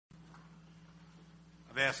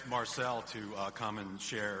I've asked Marcel to come and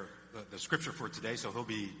share the scripture for today, so he'll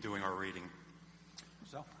be doing our reading.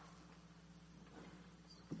 Marcel?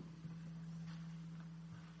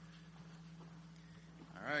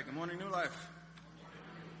 All right, good morning, New Life.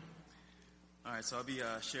 All right, so I'll be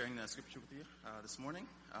sharing the scripture with you this morning.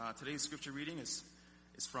 Today's scripture reading is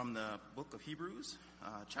from the book of Hebrews,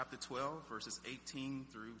 chapter 12, verses 18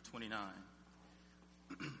 through 29.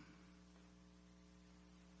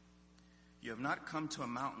 You have not come to a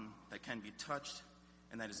mountain that can be touched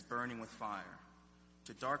and that is burning with fire,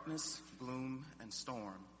 to darkness, gloom, and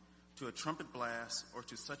storm, to a trumpet blast, or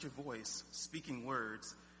to such a voice speaking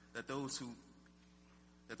words that those who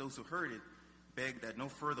heard it begged that no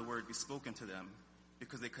further word be spoken to them,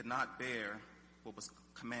 because they could not bear what was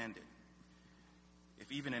commanded.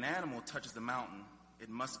 If even an animal touches the mountain, it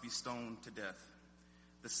must be stoned to death.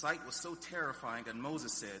 The sight was so terrifying that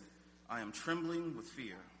Moses said, "I am trembling with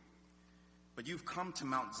fear." But you've come to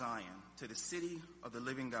Mount Zion, to the city of the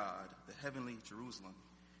living God, the heavenly Jerusalem.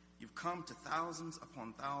 You've come to thousands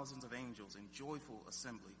upon thousands of angels in joyful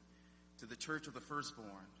assembly, to the church of the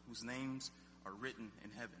firstborn, whose names are written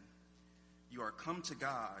in heaven. You are come to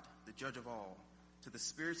God, the judge of all, to the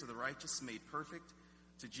spirits of the righteous made perfect,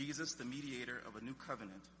 to Jesus, the mediator of a new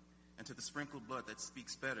covenant, and to the sprinkled blood that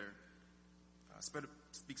speaks better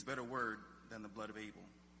word than the blood of Abel.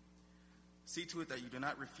 See to it that you do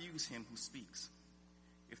not refuse him who speaks.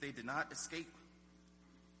 If they did not escape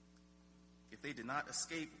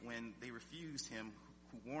when they refused him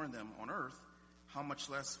who warned them on earth, how much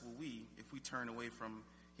less will we if we turn away from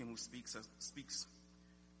him who speaks?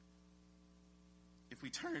 If we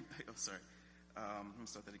turn, let me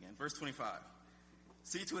start that again. Verse 25.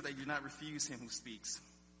 See to it that you do not refuse him who speaks.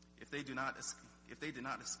 If they did not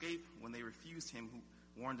escape when they refused him who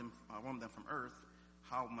warned them from earth,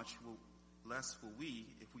 how much less will we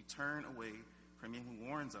if we turn away from him who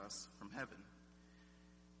warns us from heaven?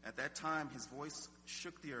 At that time his voice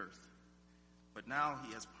shook the earth, but now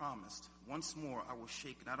he has promised, once more I will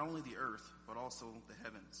shake not only the earth, but also the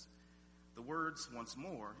heavens. The words once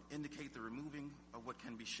more indicate the removing of what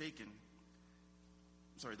can be shaken.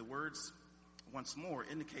 The words once more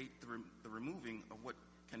indicate the removing of what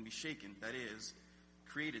can be shaken, that is,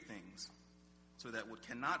 created things, so that what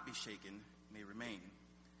cannot be shaken may remain.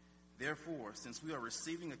 Therefore, since we are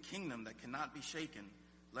receiving a kingdom that cannot be shaken,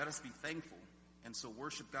 let us be thankful and so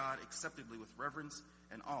worship God acceptably with reverence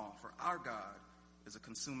and awe, for our God is a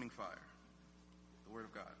consuming fire. The word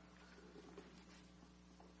of God.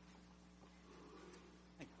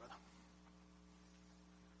 Thank you, brother.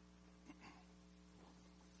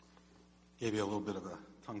 Gave you a little bit of a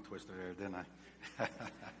tongue twister there, didn't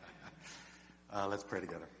I? Let's pray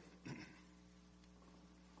together.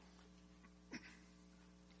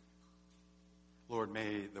 Lord,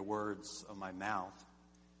 may the words of my mouth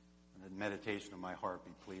and the meditation of my heart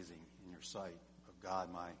be pleasing in your sight, of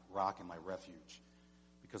God, my rock and my refuge,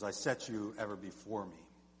 because I set you ever before me.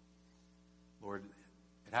 Lord,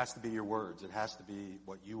 it has to be your words. It has to be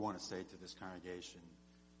what you want to say to this congregation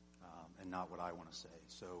and not what I want to say.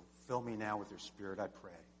 So fill me now with your Spirit, I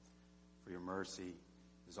pray, for your mercy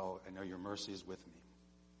is all. I know your mercy is with me.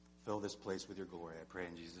 Fill this place with your glory, I pray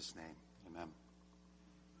in Jesus' name. Amen.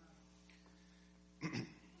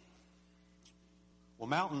 Well,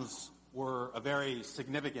 mountains were a very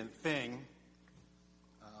significant thing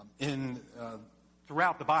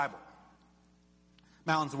throughout the Bible.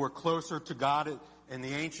 Mountains were closer to God in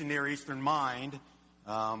the ancient Near Eastern mind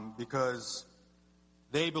because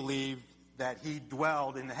they believed that he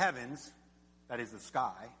dwelled in the heavens, that is the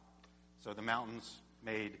sky. So the mountains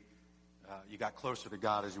you got closer to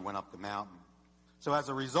God as you went up the mountain. So as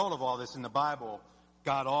a result of all this in the Bible,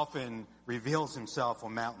 God often reveals himself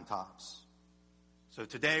on mountaintops. So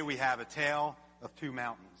today we have a tale of two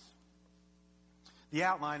mountains. The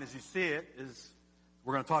outline, as you see it, is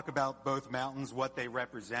we're going to talk about both mountains, what they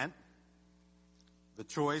represent, the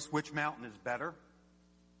choice, which mountain is better,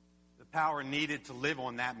 the power needed to live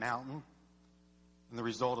on that mountain, and the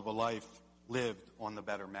result of a life lived on the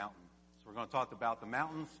better mountain. So we're going to talk about the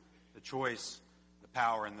mountains, the choice, the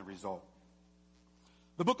power, and the result.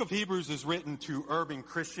 The book of Hebrews is written to urban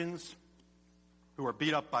Christians who are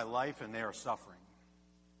beat up by life and they are suffering.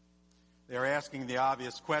 They are asking the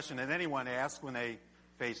obvious question that anyone asks when they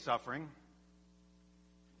face suffering.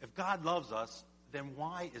 If God loves us, then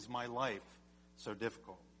why is my life so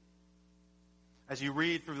difficult? As you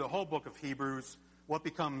read through the whole book of Hebrews, what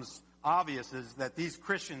becomes obvious is that these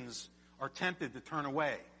Christians are tempted to turn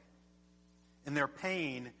away. In their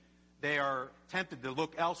pain, they are tempted to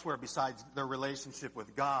look elsewhere besides their relationship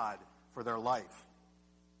with God for their life.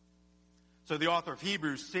 So the author of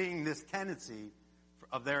Hebrews, seeing this tendency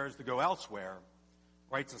of theirs to go elsewhere,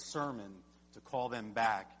 writes a sermon to call them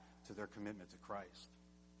back to their commitment to Christ.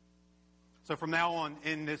 So from now on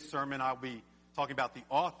in this sermon, I'll be talking about the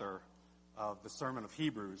author of the Sermon of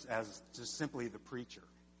Hebrews as just simply the preacher.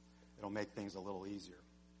 It'll make things a little easier.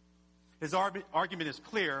 His argument is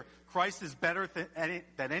clear. Christ is better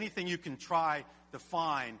than anything you can try to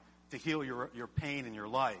find to heal your pain in your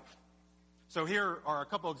life. So here are a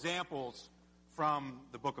couple examples from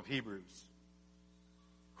the book of Hebrews.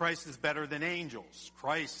 Christ is better than angels.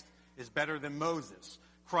 Christ is better than Moses.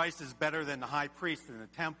 Christ is better than the high priest in the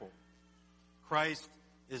temple. Christ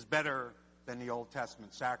is better than the Old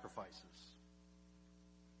Testament sacrifices.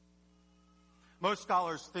 Most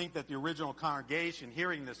scholars think that the original congregation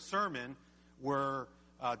hearing this sermon were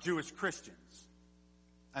Jewish Christians.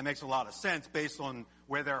 That makes a lot of sense based on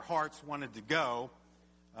where their hearts wanted to go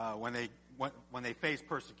when they faced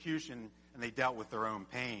persecution and they dealt with their own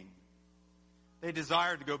pain. They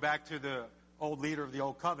desired to go back to the old leader of the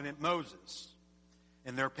Old Covenant, Moses.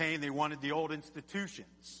 In their pain, they wanted the old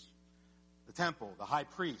institutions, the temple, the high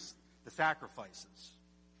priest, the sacrifices.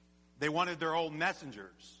 They wanted their old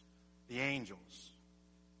messengers, the angels.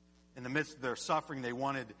 In the midst of their suffering, they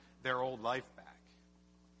wanted their old life back.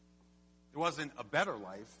 It wasn't a better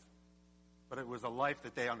life, but it was a life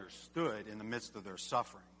that they understood in the midst of their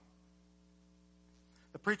suffering.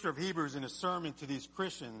 The preacher of Hebrews in his sermon to these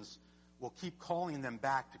Christians will keep calling them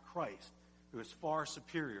back to Christ, who is far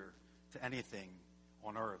superior to anything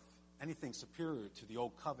on earth, anything superior to the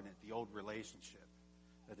old covenant, the old relationship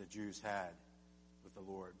that the Jews had with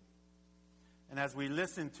the Lord. And as we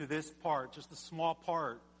listen to this part, just a small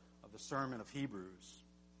part of the sermon of Hebrews,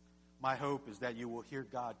 my hope is that you will hear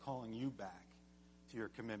God calling you back to your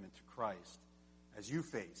commitment to Christ as you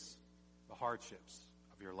face the hardships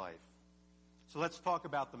of your life. So let's talk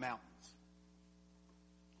about the mountains.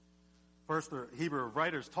 First, the Hebrew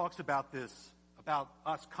writers talks about this, about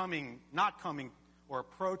us not coming or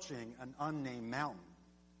approaching an unnamed mountain.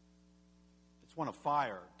 It's one of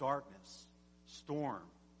fire, darkness, storm,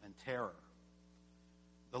 and terror.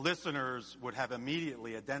 The listeners would have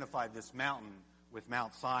immediately identified this mountain with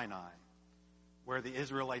Mount Sinai, where the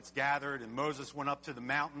Israelites gathered and Moses went up to the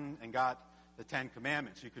mountain and got the Ten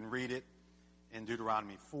Commandments. You can read it in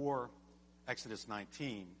Deuteronomy 4, Exodus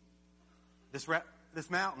 19. This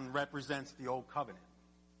mountain represents the old covenant.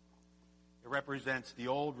 It represents the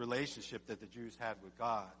old relationship that the Jews had with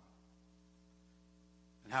God.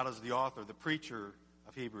 And how does the author, the preacher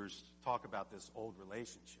of Hebrews, talk about this old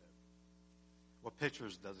relationship? What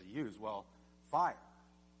pictures does he use? Well, fire.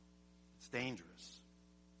 It's dangerous.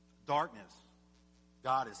 Darkness.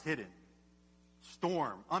 God is hidden.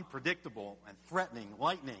 Storm, unpredictable and threatening.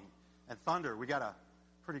 Lightning and thunder. We got a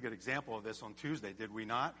pretty good example of this on Tuesday, did we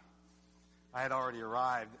not? I had already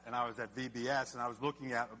arrived, and I was at VBS, and I was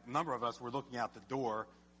looking at, a number of us were looking out the door.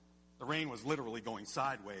 The rain was literally going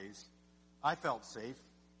sideways. I felt safe,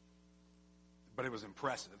 but it was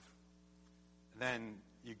impressive. And then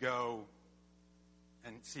you go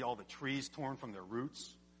and see all the trees torn from their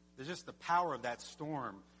roots. There's just the power of that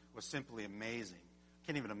storm was simply amazing. I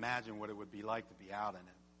can't even imagine what it would be like to be out in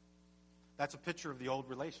it. That's a picture of the old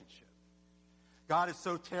relationship. God is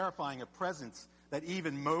so terrifying a presence that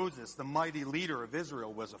even Moses, the mighty leader of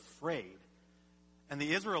Israel, was afraid. And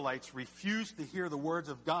the Israelites refused to hear the words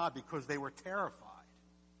of God because they were terrified.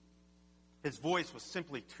 His voice was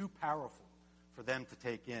simply too powerful for them to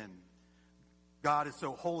take in. God is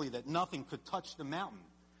so holy that nothing could touch the mountain,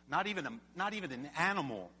 not even an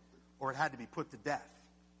animal, or it had to be put to death.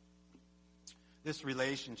 This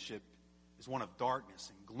relationship is one of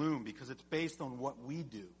darkness and gloom because it's based on what we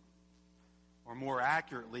do, or more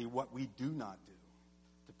accurately, what we do not do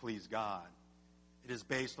to please God. It is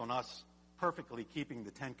based on us perfectly keeping the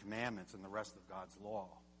Ten Commandments and the rest of God's law.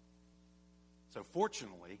 So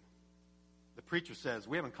fortunately, the preacher says,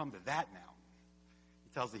 we haven't come to that mountain. He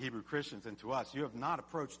tells the Hebrew Christians and to us, you have not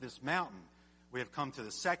approached this mountain. We have come to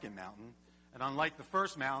the second mountain. And unlike the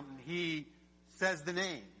first mountain, he says the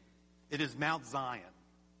name. It is Mount Zion.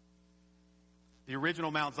 The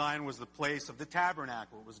original Mount Zion was the place of the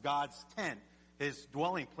tabernacle. It was God's tent, his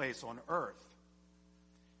dwelling place on earth.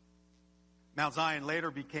 Mount Zion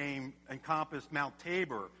later encompassed Mount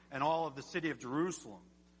Tabor and all of the city of Jerusalem,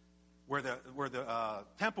 where the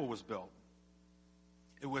temple was built.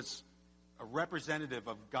 It was a representative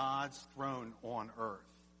of God's throne on earth.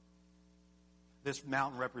 This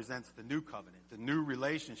mountain represents the new covenant, the new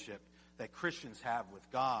relationship that Christians have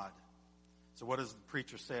with God. So what does the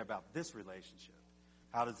preacher say about this relationship?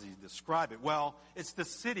 How does he describe it? Well, it's the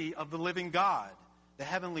city of the living God, the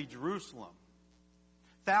heavenly Jerusalem.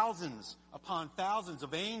 Thousands upon thousands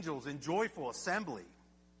of angels in joyful assembly.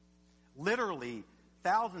 Literally,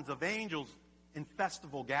 thousands of angels in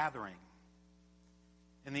festival gathering.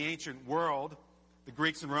 In the ancient world, the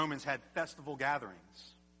Greeks and Romans had festival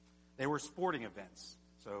gatherings. They were sporting events,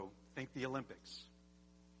 so think the Olympics,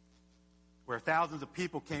 where thousands of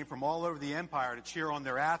people came from all over the empire to cheer on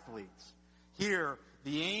their athletes. Here,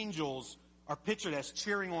 the angels are pictured as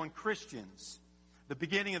cheering on Christians. The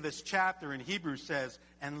beginning of this chapter in Hebrews says,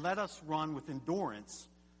 "And let us run with endurance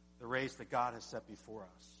the race that God has set before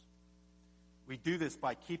us." We do this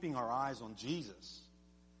by keeping our eyes on Jesus,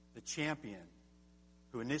 the champion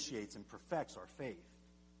who initiates and perfects our faith.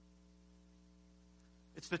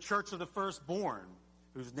 It's the church of the firstborn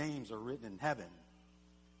whose names are written in heaven.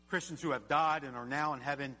 Christians who have died and are now in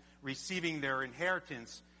heaven receiving their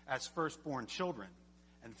inheritance as firstborn children.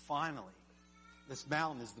 And finally, this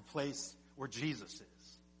mountain is the place where Jesus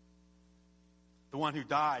is. The one who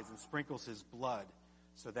dies and sprinkles his blood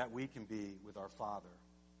so that we can be with our Father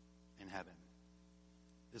in heaven.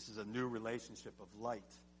 This is a new relationship of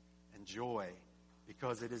light and joy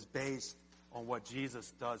because it is based on what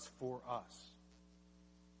Jesus does for us.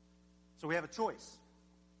 So we have a choice.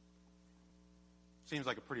 Seems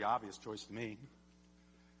like a pretty obvious choice to me.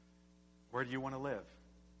 Where do you want to live?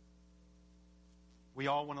 We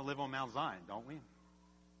all want to live on Mount Zion, don't we?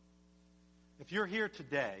 If you're here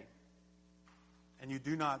today and you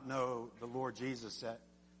do not know the Lord Jesus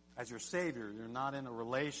as your Savior, you're not in a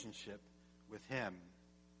relationship with Him,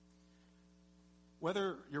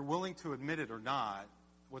 whether you're willing to admit it or not,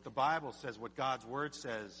 what the Bible says, what God's Word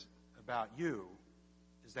says about you,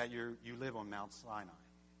 is that you live on Mount Sinai.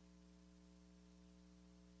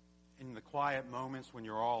 In the quiet moments when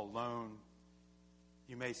you're all alone,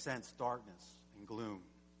 you may sense darkness and gloom.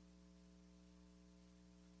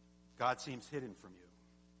 God seems hidden from you.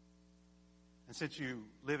 And since you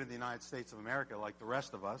live in the United States of America like the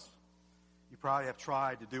rest of us, you probably have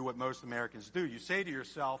tried to do what most Americans do. You say to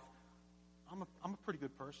yourself, I'm a pretty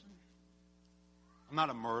good person. I'm not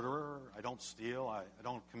a murderer. I don't steal. I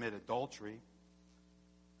don't commit adultery.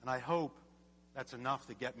 And I hope that's enough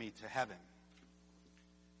to get me to heaven.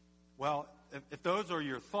 Well, if those are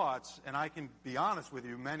your thoughts, and I can be honest with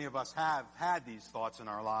you, many of us have had these thoughts in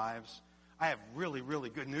our lives, I have really, really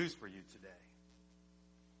good news for you today.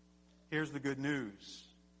 Here's the good news.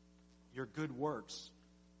 Your good works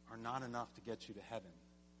are not enough to get you to heaven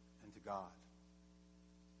and to God.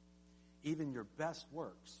 Even your best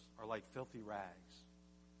works are like filthy rags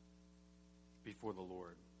before the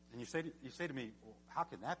Lord. And you say to me, well, how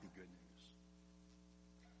can that be good news?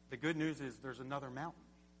 The good news is there's another mountain.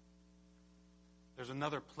 There's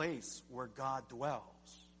another place where God dwells.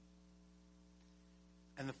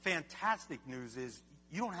 And the fantastic news is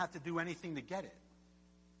you don't have to do anything to get it.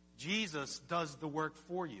 Jesus does the work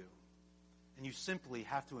for you. And you simply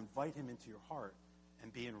have to invite him into your heart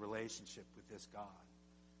and be in relationship with this God,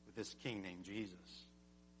 with this King named Jesus.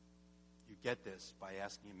 You get this by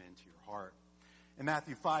asking him into your heart. In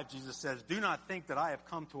Matthew 5, Jesus says, "Do not think that I have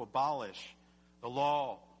come to abolish the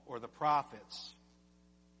law or the prophets.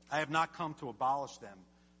 I have not come to abolish them,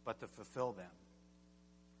 but to fulfill them."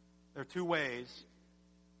 There are two ways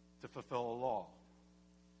to fulfill a law.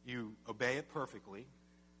 You obey it perfectly,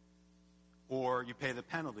 or you pay the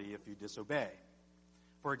penalty if you disobey.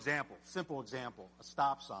 For example, simple example, a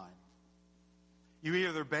stop sign. You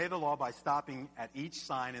either obey the law by stopping at each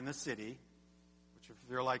sign in the city, which if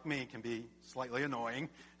you're like me can be slightly annoying.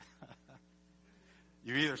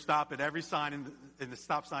 You either stop at every sign in the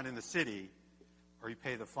stop sign in the city, or you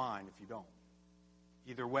pay the fine if you don't.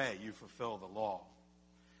 Either way, you fulfill the law.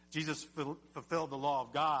 Jesus fulfilled the law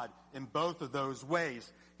of God in both of those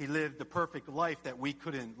ways. He lived the perfect life that we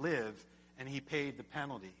couldn't live, and he paid the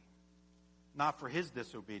penalty. Not for his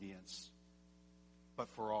disobedience, but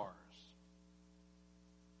for ours.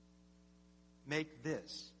 Make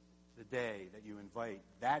this the day that you invite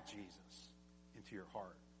that Jesus into your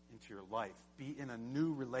heart, into your life. Be in a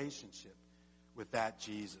new relationship with that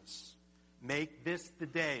Jesus. Make this the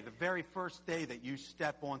day, the very first day that you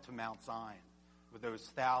step onto Mount Zion with those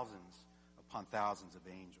thousands upon thousands of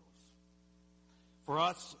angels. For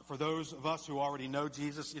us, for those of us who already know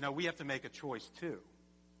Jesus, we have to make a choice too.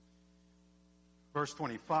 Verse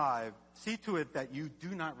 25, see to it that you do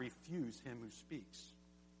not refuse him who speaks.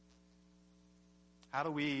 How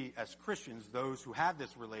do we, as Christians, those who have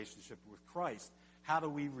this relationship with Christ, how do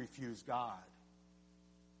we refuse God?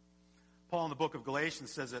 Paul in the book of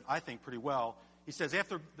Galatians says it, I think, pretty well. He says,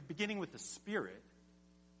 after the beginning with the Spirit,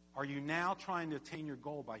 are you now trying to attain your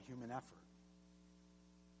goal by human effort?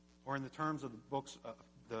 Or in the terms of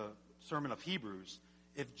the sermon of Hebrews,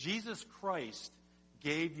 if Jesus Christ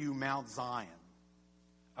gave you Mount Zion,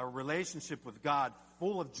 a relationship with God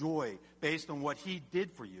full of joy based on what he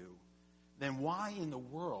did for you, then why in the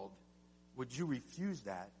world would you refuse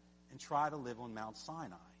that and try to live on Mount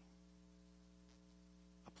Sinai?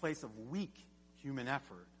 A place of weak human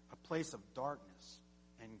effort, a place of darkness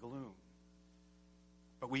and gloom.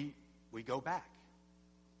 But we go back.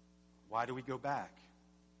 Why do we go back?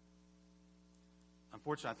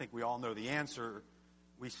 Unfortunately, I think we all know the answer.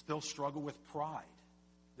 We still struggle with pride,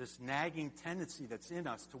 this nagging tendency that's in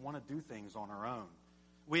us to want to do things on our own.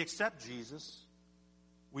 We accept Jesus.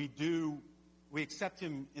 We accept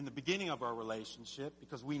him in the beginning of our relationship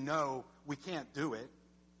because we know we can't do it.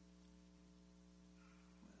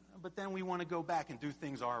 But then we want to go back and do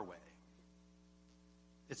things our way.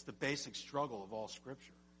 It's the basic struggle of all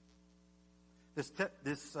Scripture.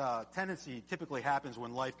 This tendency typically happens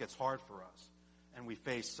when life gets hard for us and we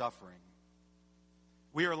face suffering.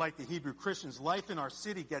 We are like the Hebrew Christians. Life in our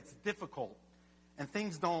city gets difficult and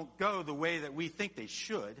things don't go the way that we think they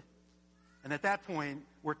should. And at that point,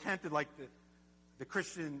 we're tempted, like the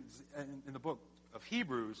Christians in the book of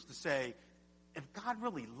Hebrews, to say, if God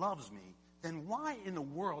really loves me, then why in the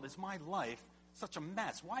world is my life such a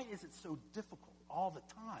mess? Why is it so difficult all the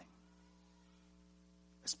time?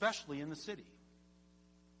 Especially in the city.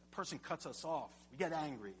 A person cuts us off. We get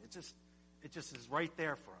angry. It just is right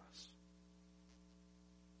there for us.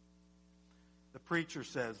 The preacher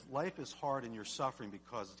says, life is hard and you're suffering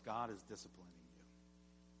because God is disciplining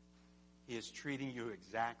you. He is treating you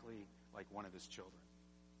exactly like one of his children,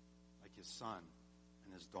 like his son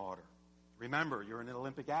and his daughter. Remember, you're an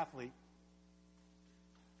Olympic athlete.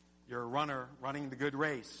 You're a runner running the good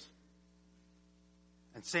race.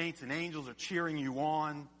 And saints and angels are cheering you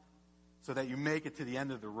on so that you make it to the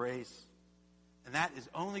end of the race. And that is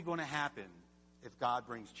only going to happen if God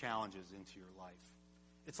brings challenges into your life.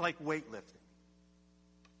 It's like weightlifting.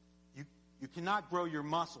 You cannot grow your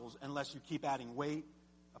muscles unless you keep adding weight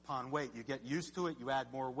upon weight. You get used to it, you add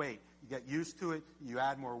more weight. You get used to it, you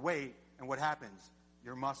add more weight, and what happens?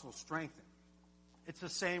 Your muscles strengthen. It's the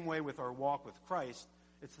same way with our walk with Christ.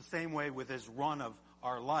 It's the same way with his run of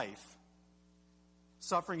our life.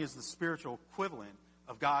 Suffering is the spiritual equivalent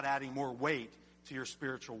of God adding more weight to your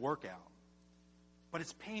spiritual workout. But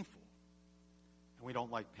it's painful, and we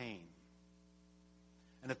don't like pain.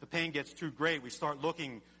 And if the pain gets too great, we start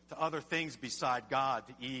looking to other things beside God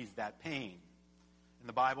to ease that pain. And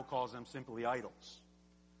the Bible calls them simply idols.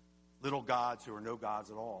 Little gods who are no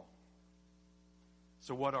gods at all.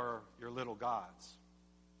 So what are your little gods?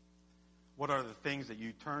 What are the things that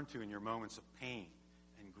you turn to in your moments of pain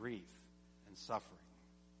and grief and suffering?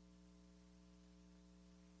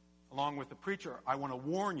 Along with the preacher, I want to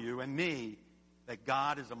warn you and me that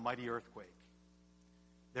God is a mighty earthquake.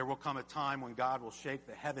 There will come a time when God will shake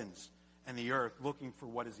the heavens and the earth looking for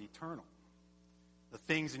what is eternal. The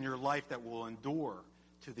things in your life that will endure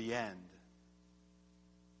to the end.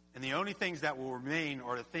 And the only things that will remain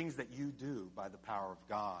are the things that you do by the power of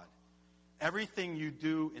God. Everything you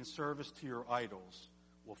do in service to your idols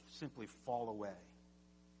will simply fall away.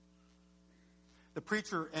 The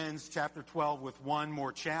preacher ends chapter 12 with one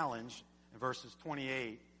more challenge in verses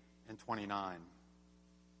 28 and 29.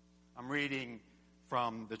 I'm reading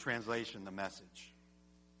from the translation, The Message.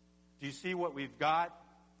 Do you see what we've got?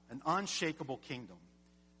 An unshakable kingdom.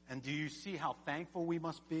 And do you see how thankful we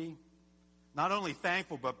must be? Not only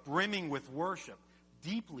thankful, but brimming with worship,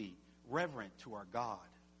 deeply reverent to our God.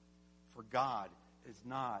 For God is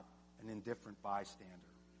not an indifferent bystander.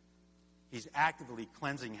 He's actively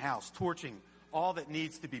cleansing house, torching all that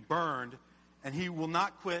needs to be burned, and he will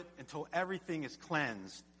not quit until everything is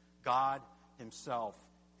cleansed. God himself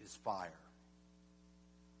is fire.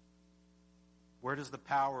 Where does the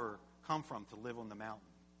power come from to live on the mountain,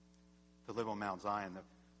 to live on Mount Zion?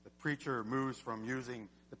 The preacher moves from using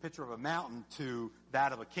the picture of a mountain to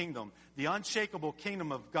that of a kingdom. The unshakable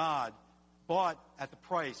kingdom of God, bought at the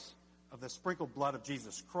price of the sprinkled blood of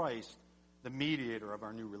Jesus Christ, the mediator of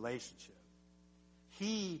our new relationship.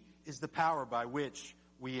 He is the power by which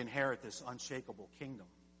we inherit this unshakable kingdom.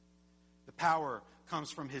 The power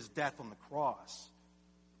comes from his death on the cross.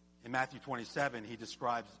 In Matthew 27, he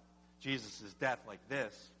describes Jesus' death like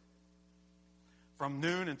this. From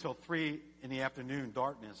noon until 3 in the afternoon,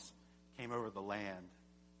 darkness came over the land.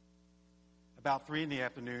 About 3 in the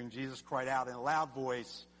afternoon, Jesus cried out in a loud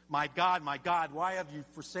voice, my God, why have you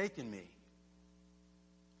forsaken me?"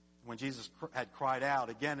 When Jesus had cried out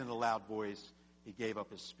again in a loud voice, he gave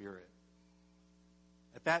up his spirit.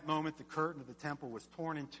 At that moment, the curtain of the temple was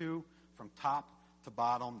torn in two from top to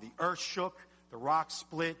bottom. The earth shook, the rocks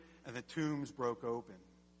split, and the tombs broke open.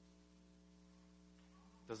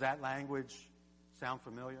 Does that language sound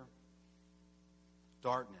familiar?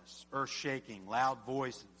 darkness, earth shaking, loud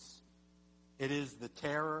voices. It is the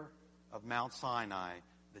terror of Mount Sinai,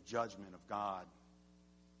 the judgment of God.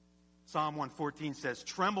 Psalm 114 says,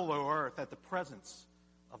 "Tremble, O earth, at the presence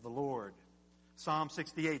of the Lord." Psalm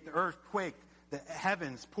 68, the earth quaked, the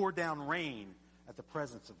heavens poured down rain at the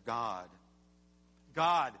presence of God.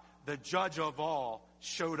 God, the judge of all,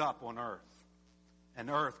 showed up on earth, and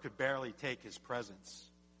earth could barely take his presence.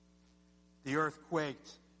 The earth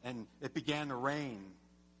quaked, and it began to rain.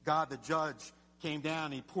 God, the judge, came down,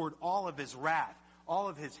 and he poured all of his wrath, all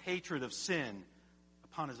of his hatred of sin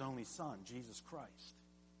upon his only Son, Jesus Christ.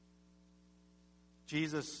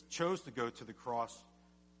 Jesus chose to go to the cross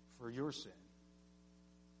for your sin,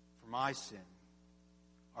 for my sin,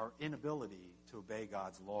 our inability to obey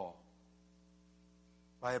God's law.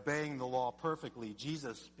 By obeying the law perfectly,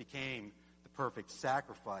 Jesus became the perfect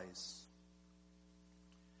sacrifice.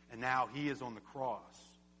 And now he is on the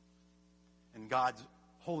cross, and God's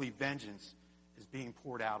holy vengeance is being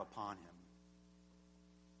poured out upon him.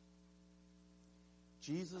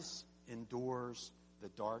 Jesus endures the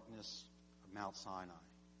darkness of Mount Sinai.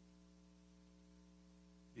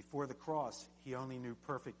 Before the cross, he only knew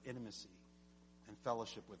perfect intimacy and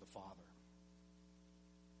fellowship with the Father.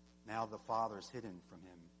 Now the Father is hidden from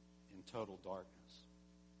him in total darkness.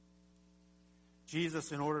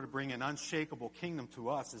 Jesus, in order to bring an unshakable kingdom to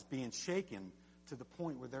us, is being shaken to the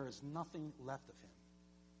point where there is nothing left of him.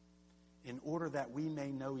 In order that we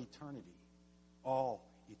may know eternity, all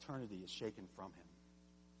eternity is shaken from him.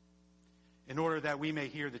 In order that we may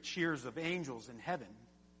hear the cheers of angels in heaven,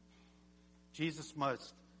 Jesus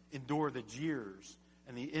must endure the jeers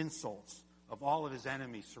and the insults of all of his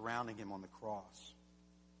enemies surrounding him on the cross.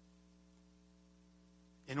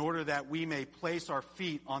 In order that we may place our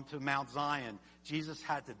feet onto Mount Zion, Jesus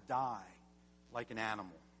had to die like an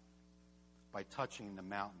animal by touching the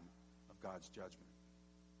mountain of God's judgment.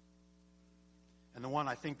 And the one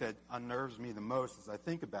I think that unnerves me the most as I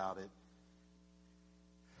think about it,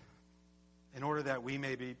 in order that we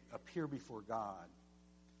may appear before God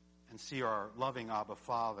and see our loving Abba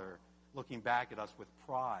Father looking back at us with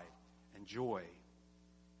pride and joy,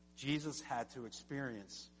 Jesus had to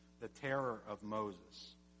experience the terror of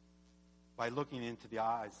Moses by looking into the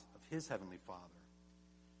eyes of his heavenly Father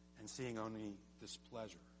and seeing only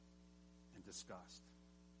displeasure and disgust.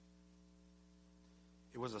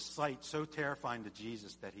 It was a sight so terrifying to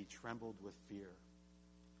Jesus that he trembled with fear,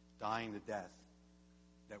 dying the death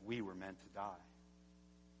that we were meant to die.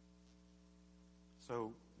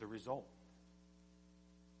 So the result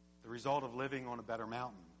of living on a better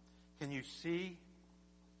mountain. Can you see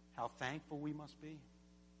how thankful we must be?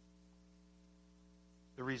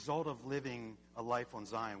 The result of living a life on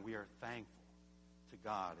Zion, we are thankful to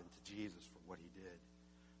God and to Jesus for what he did.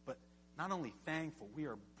 But not only thankful, we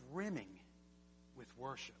are brimming with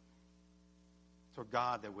worship to a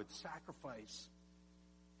God that would sacrifice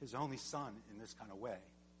his only Son in this kind of way.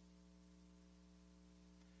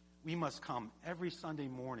 We must come every Sunday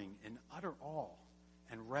morning in utter awe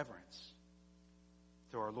and reverence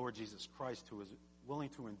to our Lord Jesus Christ, who is willing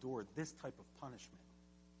to endure this type of punishment.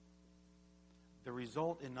 The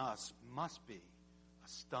result in us must be a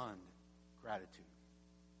stunned gratitude.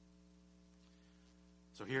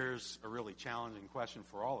 So here's a really challenging question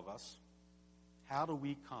for all of us. How do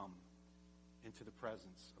we come into the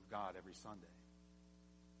presence of God every Sunday?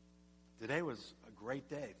 Today was a great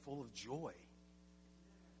day, full of joy,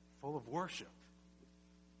 full of worship.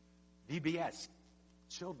 VBS,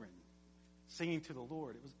 children singing to the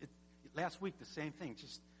Lord. Last week, the same thing.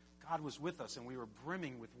 Just God was with us, and we were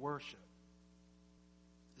brimming with worship.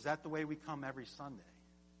 Is that the way we come every Sunday?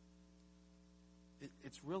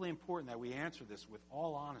 It's really important that we answer this with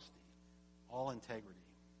all honesty, all integrity.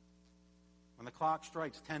 When the clock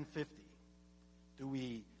strikes 10:50, do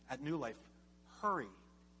we, at New Life, hurry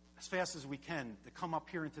as fast as we can to come up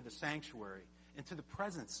here into the sanctuary, into the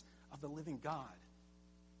presence of the living God?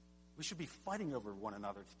 We should be fighting over one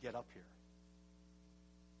another to get up here.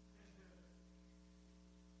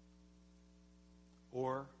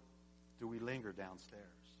 Or do we linger downstairs?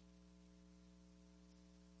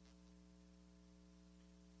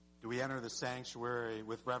 Do we enter the sanctuary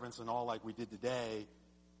with reverence and awe like we did today,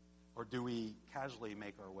 or do we casually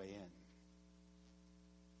make our way in?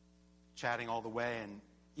 Chatting all the way, and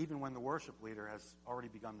even when the worship leader has already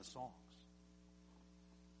begun the songs?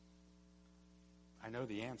 I know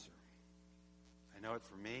the answer. I know it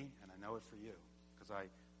for me, and I know it for you, because I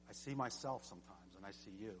see myself sometimes, and I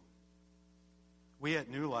see you. We at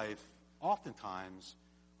New Life oftentimes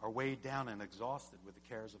are weighed down and exhausted with the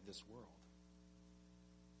cares of this world.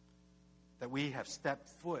 That we have stepped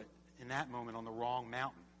foot in that moment on the wrong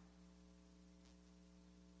mountain.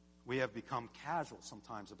 we have become casual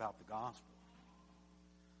sometimes about the gospel.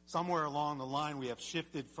 Somewhere along the line, we have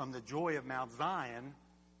shifted from the joy of Mount Zion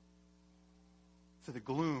to the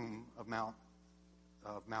gloom of Mount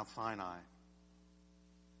Sinai.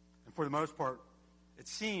 And for the most part, it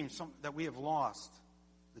seems that we have lost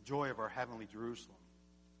the joy of our heavenly Jerusalem.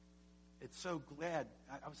 I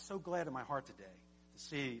was so glad in my heart today to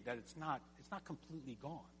see that it's not completely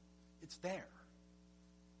gone. It's there.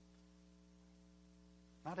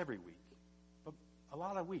 Not every week, but a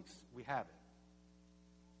lot of weeks we have it.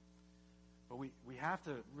 But we have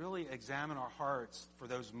to really examine our hearts for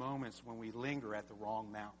those moments when we linger at the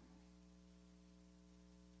wrong mountain.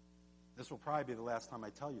 This will probably be the last time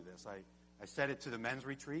I tell you this. I said it to the men's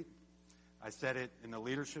retreat. I said it in the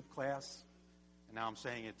leadership class. And now I'm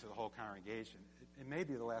saying it to the whole congregation. It may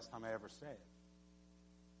be the last time I ever say it.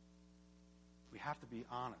 We have to be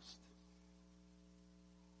honest.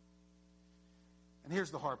 And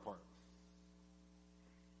here's the hard part.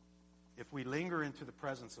 If we linger into the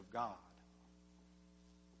presence of God,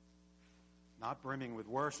 not brimming with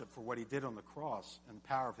worship for what he did on the cross and the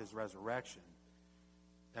power of his resurrection,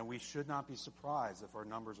 then we should not be surprised if our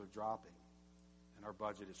numbers are dropping and our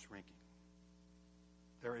budget is shrinking.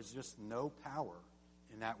 There is just no power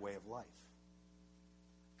in that way of life.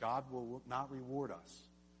 God will not reward us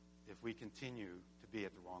if we continue to be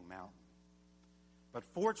at the wrong mountain. But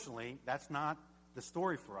fortunately, that's not the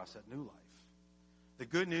story for us at New Life. The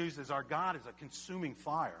good news is our God is a consuming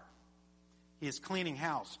fire. He is cleaning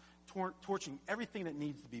house, torching everything that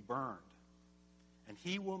needs to be burned. And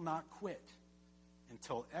he will not quit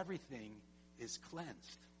until everything is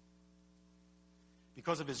cleansed.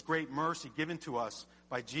 Because of his great mercy given to us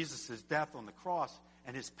by Jesus' death on the cross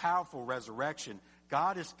and his powerful resurrection,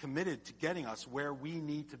 God is committed to getting us where we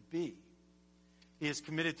need to be. He is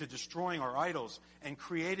committed to destroying our idols and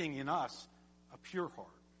creating in us a pure heart.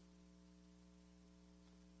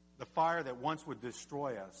 The fire that once would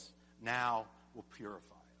destroy us now will purify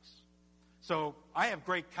us. So I have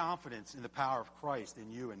great confidence in the power of Christ in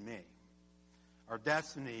you and me. Our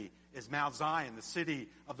destiny is Mount Zion, the city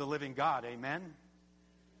of the living God. Amen?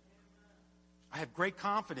 I have great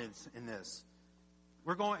confidence in this.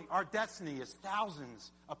 Our destiny is thousands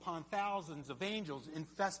upon thousands of angels in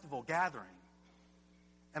festival gathering.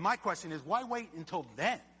 And my question is, why wait until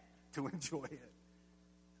then to enjoy it?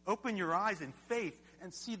 Open your eyes in faith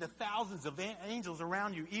and see the thousands of angels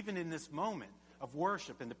around you, even in this moment of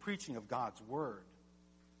worship and the preaching of God's word.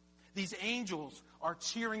 These angels are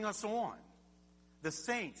cheering us on. The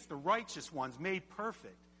saints, the righteous ones, made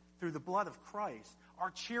perfect through the blood of Christ,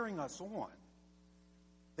 are cheering us on.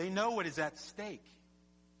 They know what is at stake.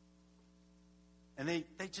 And they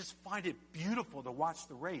just find it beautiful to watch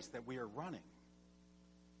the race that we are running.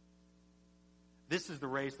 This is the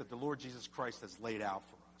race that the Lord Jesus Christ has laid out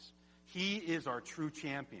for us. He is our true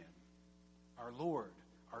champion, our Lord,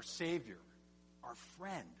 our Savior, our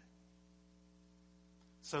friend.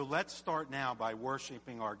 So let's start now by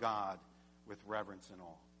worshiping our God with reverence and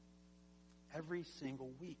awe. Every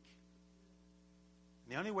single week.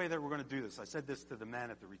 And the only way that we're going to do this, I said this to the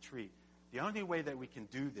men at the retreat, the only way that we can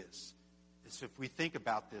do this is if we think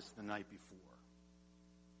about this the night before.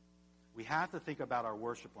 We have to think about our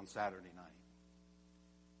worship on Saturday night.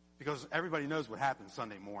 Because everybody knows what happens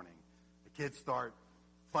Sunday morning. The kids start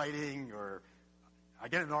fighting, or I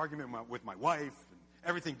get in an argument with my wife, and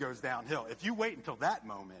everything goes downhill. If you wait until that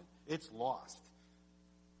moment, it's lost.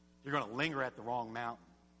 You're going to linger at the wrong mountain.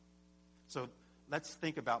 So let's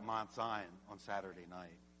think about Mount Zion on Saturday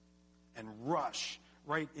night and rush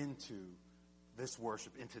right into this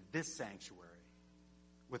worship, into this sanctuary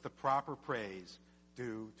with the proper praise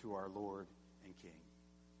due to our Lord and King,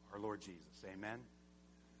 our Lord Jesus. Amen?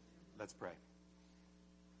 Let's pray.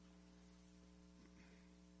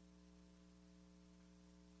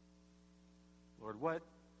 Lord, what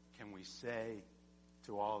can we say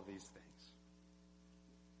to all of these things?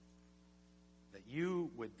 That you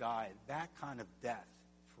would die that kind of death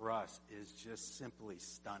for us is just simply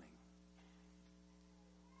stunning.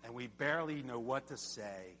 And we barely know what to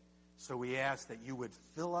say, so we ask that you would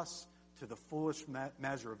fill us to the fullest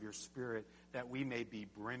measure of your Spirit, that we may be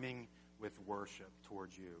brimming with worship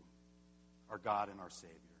towards you, our God and our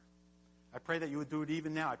Savior. I pray that you would do it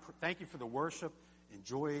even now. Thank you for the worship and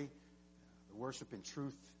joy, the worship in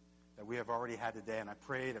truth that we have already had today, and I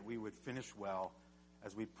pray that we would finish well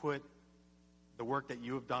as we put the work that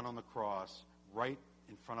you have done on the cross right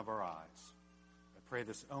in front of our eyes. I pray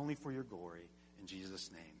this only for your glory. In Jesus'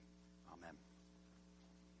 name, amen.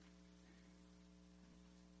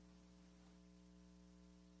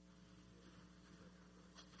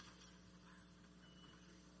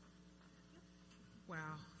 Wow.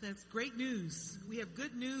 That's great news. We have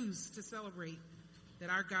good news to celebrate, that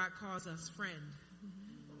our God calls us friend.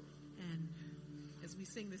 And as we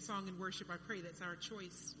sing this song in worship, I pray that's our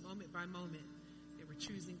choice moment by moment, that we're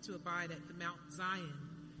choosing to abide at the Mount Zion,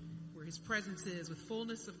 where his presence is with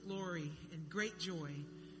fullness of glory and great joy.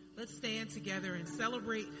 Let's stand together and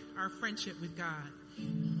celebrate our friendship with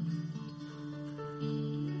God.